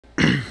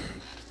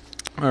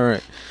All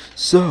right.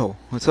 So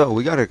what's up?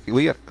 We gotta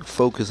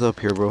focus up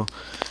here, bro.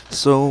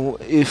 So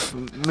if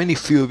many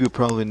few of you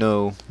probably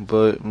know,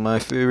 but my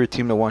favorite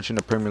team to watch in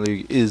the Premier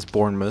League is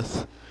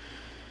Bournemouth.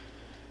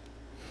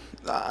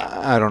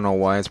 I don't know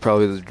why. It's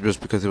probably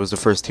just because it was the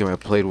first team I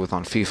played with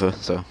on FIFA.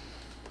 So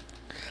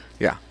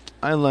yeah,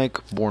 I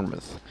like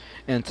Bournemouth,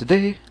 and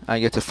today I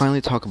get to finally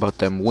talk about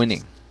them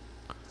winning.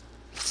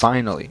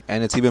 Finally,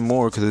 and it's even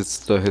more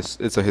because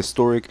it's a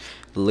historic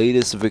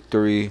latest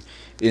victory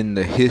in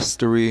the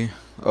history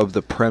of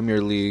the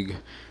Premier League,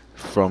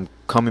 from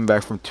coming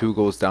back from 2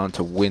 goals down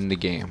to win the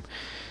game.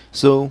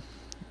 So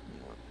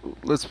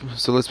let's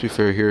be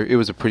fair here. It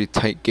was a pretty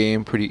tight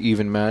game, pretty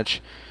even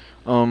match.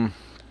 Um,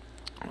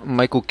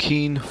 Michael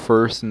Keane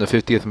first in the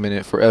 50th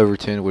minute for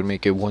Everton would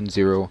make it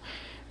 1-0.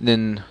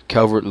 Then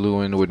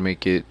Calvert-Lewin would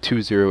make it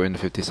 2-0 in the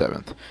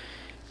 57th.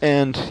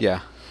 And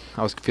yeah,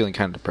 I was feeling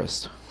kind of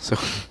depressed. So,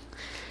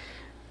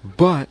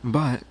 but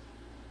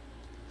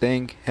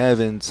thank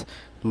heavens,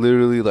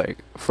 literally, like,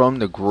 from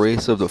the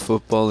grace of the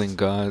footballing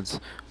gods,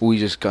 we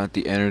just got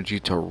the energy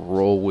to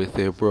roll with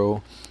it,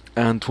 bro.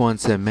 Antoine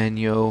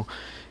Semenyo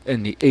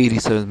in the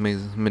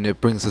 87th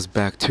minute brings us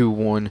back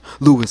 2-1.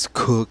 Lewis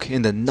Cook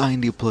in the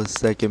 90 plus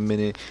second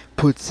minute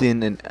puts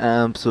in an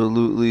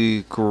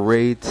absolutely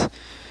great,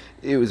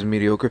 it was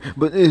mediocre,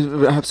 but it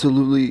was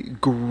absolutely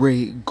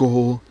great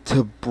goal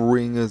to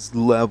bring us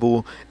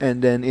level.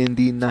 And then in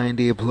the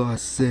 90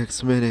 plus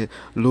 6 minute,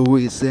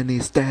 Luis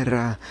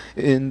Sinisterra,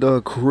 in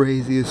the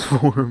craziest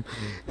form,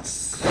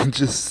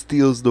 just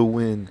steals the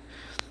win.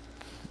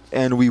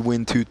 And we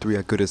win 2-3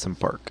 at Goodison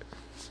Park.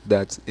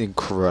 That's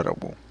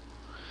incredible.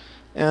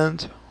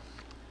 And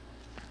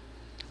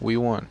we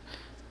won.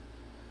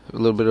 A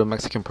little bit of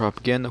Mexican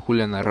propaganda.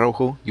 Julian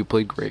Araujo, you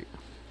played great.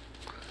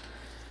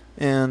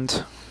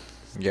 And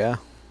yeah,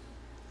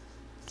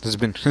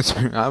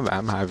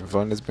 I'm having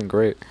fun. It's been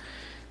great.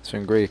 It's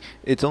been great.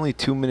 It's only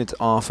 2 minutes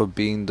off of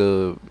being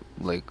the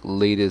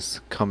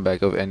latest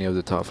comeback of any of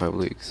the top 5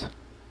 leagues.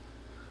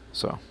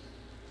 So,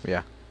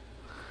 yeah.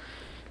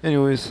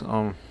 Anyways,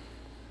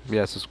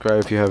 yeah,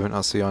 subscribe if you haven't.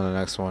 I'll see you on the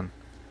next one.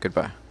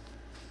 Goodbye.